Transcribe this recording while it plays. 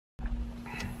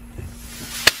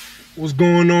What's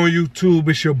going on, YouTube?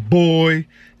 It's your boy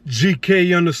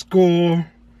GK_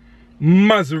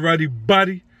 Maserati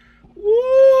body.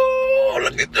 Woo!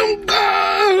 Look at them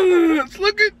guns!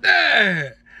 Look at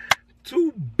that!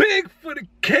 Too big for the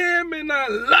cam, and I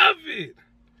love it.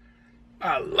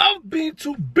 I love being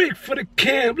too big for the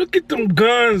cam. Look at them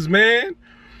guns, man.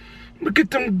 Look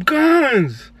at them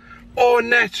guns. All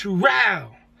natural.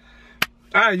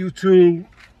 Alright, YouTube.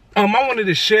 I wanted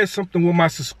to share something with my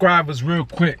subscribers real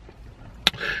quick,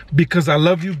 because I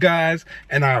love you guys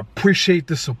and I appreciate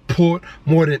the support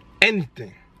more than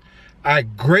anything. I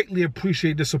greatly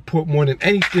appreciate the support more than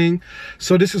anything.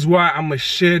 So this is why I'm gonna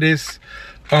share this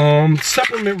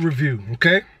supplement review,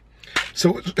 okay?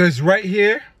 So it's right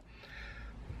here.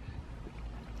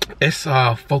 It's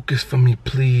focus for me,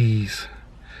 please.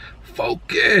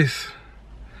 Focus.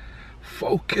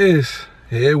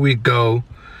 Here we go.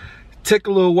 Take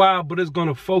a little while, but it's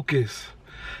gonna focus.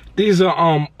 These are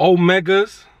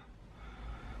omegas.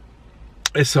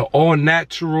 It's an all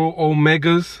natural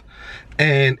omegas,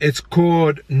 and it's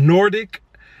called Nordic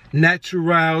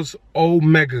Naturals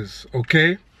Omegas.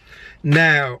 Okay,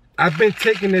 now I've been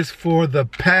taking this for the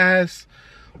past,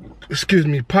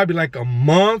 probably like a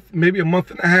month, maybe a month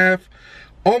and a half,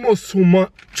 almost 2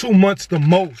 months the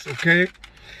most. Okay,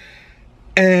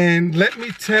 and let me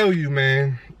tell you,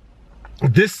 man,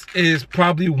 this is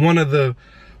probably one of the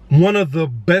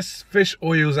best fish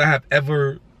oils I have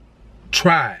ever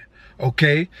tried.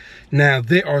 Okay, now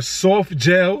they are soft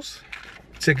gels.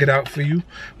 Check it out for you.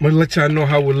 I'm gonna let y'all know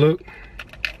how it look,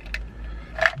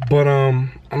 but I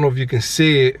don't know if you can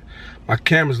see it. My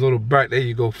camera's a little bright. There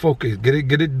you go. Focus. Get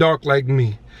it dark like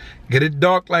me. Get it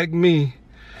dark like me.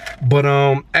 But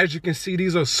as you can see,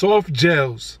 these are soft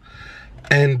gels,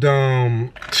 and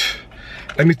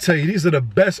let me tell you, these are the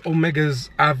best omegas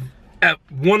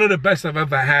one of the best I've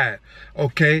ever had.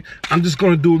 Okay, I'm just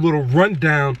gonna do a little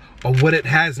rundown of what it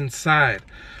has inside.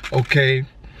 Okay,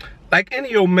 like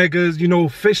any omegas, you know,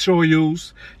 fish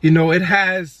oils, you know, it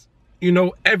has, you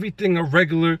know, everything a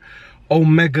regular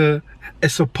omega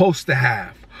is supposed to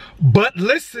have. But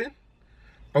listen,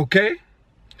 okay,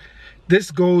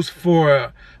 this goes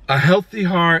for a healthy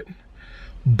heart,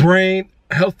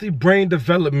 healthy brain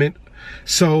development.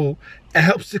 So it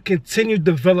helps to continue to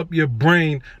develop your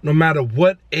brain no matter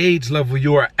what age level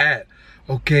you are at.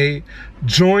 Okay,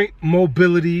 joint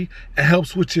mobility, it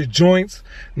helps with your joints.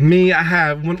 Me, I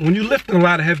have, when you're lifting a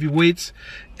lot of heavy weights,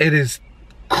 it is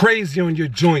crazy on your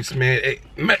joints, man.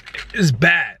 It's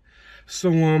bad.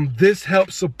 So this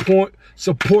helps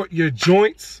support your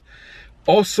joints.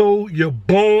 Also, your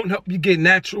bone, help you get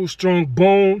natural strong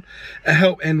bone. It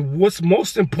help, and what's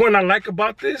most important I like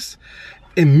about this,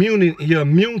 your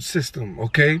immune system.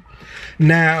 Okay,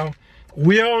 now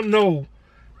we all know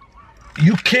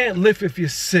you can't lift if you're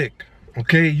sick.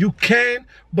 Okay, you can,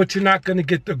 but you're not gonna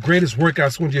get the greatest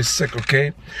workouts when you're sick.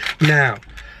 Okay, now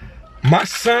my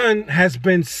son has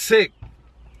been sick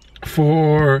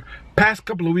for past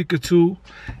couple of weeks or two,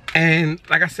 and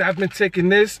like I said, I've been taking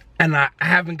this and I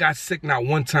haven't got sick not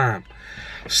one time.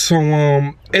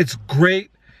 So it's great.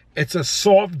 It's a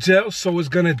soft gel, so it's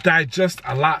gonna digest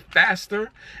a lot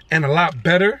faster and a lot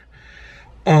better.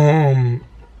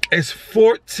 It's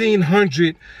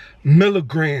 1,400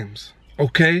 milligrams.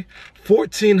 Okay,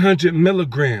 1,400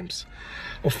 milligrams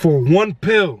for one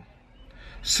pill.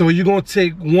 So you're gonna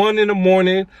take one in the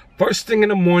morning, first thing in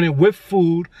the morning with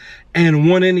food, and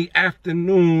one in the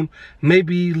afternoon,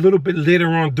 maybe a little bit later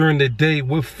on during the day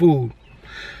with food.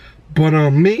 But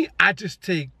me, I just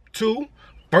take 2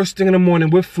 first thing in the morning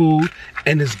with food,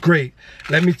 and it's great.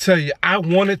 Let me tell you, I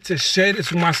wanted to share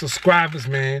this with my subscribers,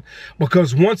 man,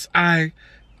 because once I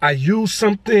use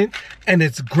something and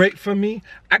it's great for me,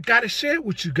 I gotta share it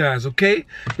with you guys. Okay,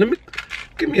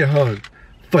 give me a hug.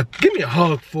 Give me a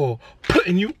hug for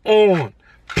putting you on,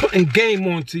 putting game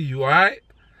on to you. All right,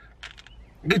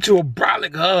 get you a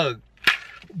brolic hug.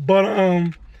 But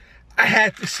I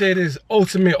had to share this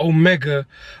Ultimate Omega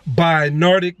by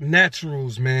Nordic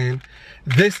Naturals, man.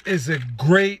 This is a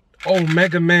great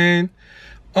omega, man.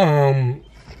 And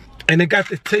it got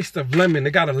the taste of lemon.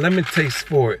 It got a lemon taste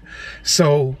for it.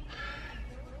 So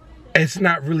it's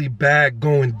not really bad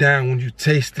going down when you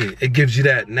taste it. It gives you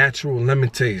that natural lemon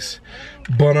taste.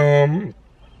 But and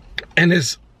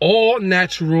it's all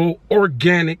natural,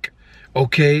 organic.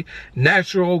 Okay,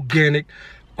 natural, organic.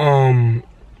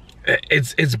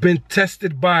 It's been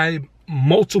tested by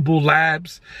multiple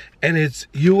labs, and it's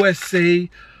USA,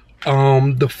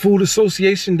 the Food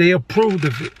Association, they approved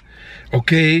of it.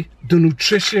 Okay, the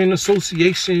Nutrition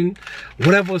Association,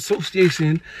 whatever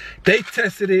association, they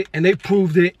tested it and they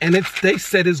proved it, and they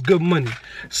said it's good money.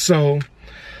 So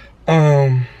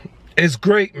It's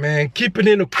great, man. Keep it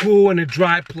in a cool and a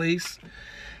dry place.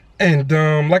 And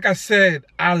like I said,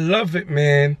 I love it,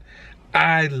 man.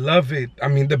 I love it. I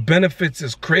mean, the benefits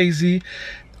is crazy.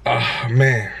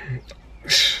 Man.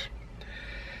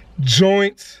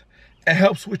 Joints. It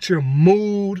helps with your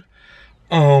mood.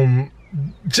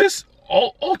 Just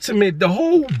ultimate, the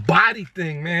whole body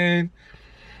thing, man.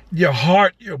 Your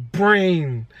heart, your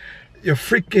brain, your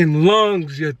freaking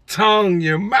lungs, your tongue,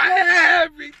 your mind,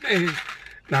 everything.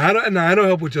 Now I don't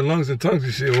help with your lungs and tongues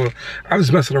and shit. Well, I'm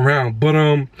just messing around. But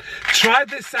try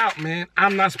this out, man.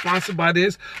 I'm not sponsored by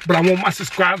this, but I want my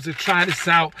subscribers to try this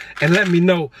out and let me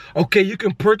know. Okay, you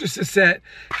can purchase this at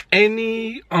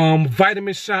any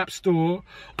vitamin shop store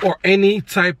or any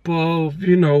type of,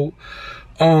 you know,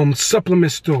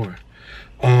 supplement store.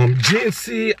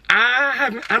 GNC, I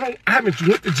haven't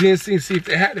went to GNC and see if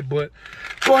they had it, but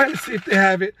go ahead and see if they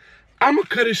have it. I'm gonna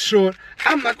cut it short.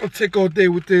 I'm not gonna take all day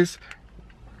with this.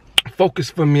 Focus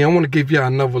for me. I want to give y'all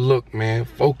another look, man.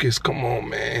 Focus, come on,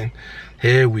 man.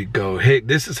 Here we go. Hey,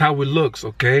 this is how it looks,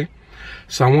 okay?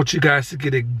 So I want you guys to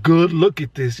get a good look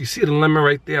at this. You see the lemon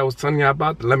right there? I was telling y'all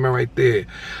about the lemon right there.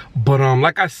 But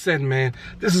like I said, man,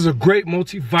 this is a great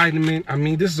multivitamin. I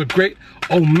mean, this is a great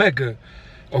omega,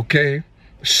 okay?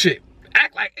 Shit,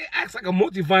 it acts like a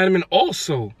multivitamin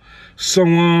also. So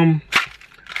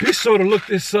be sure to look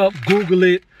this up, Google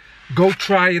it, go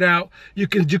try it out. You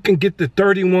can get the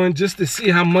 31 just to see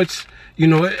how much, you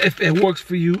know, if it works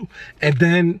for you, and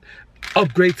then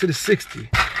upgrade to the 60.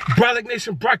 Brolic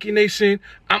Nation, Brocky Nation,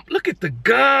 look at the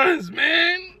guns,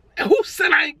 man. And who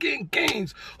said I ain't getting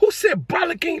gains? Who said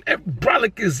Brolic ain't?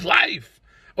 Brolic is life,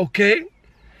 okay?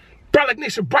 Brolic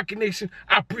Nation, Brocky Nation,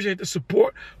 I appreciate the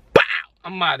support.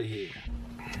 I'm out of here.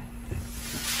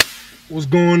 What's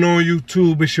going on,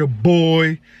 YouTube? It's your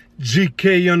boy,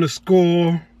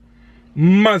 GK_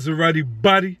 Maserati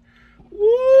body.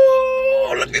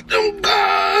 Woo! Look at them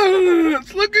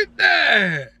guns. Look at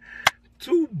that.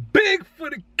 Too big for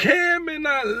the cam, and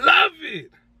I love it.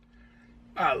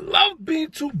 I love being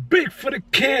too big for the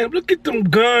cam. Look at them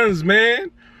guns,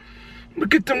 man.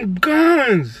 Look at them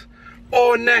guns.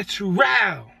 All natural. All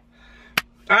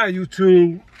right,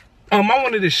 YouTube. I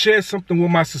wanted to share something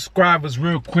with my subscribers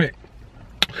real quick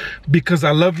because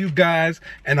I love you guys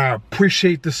and I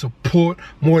appreciate the support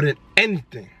more than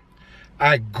anything.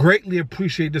 I greatly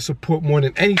appreciate the support more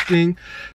than anything.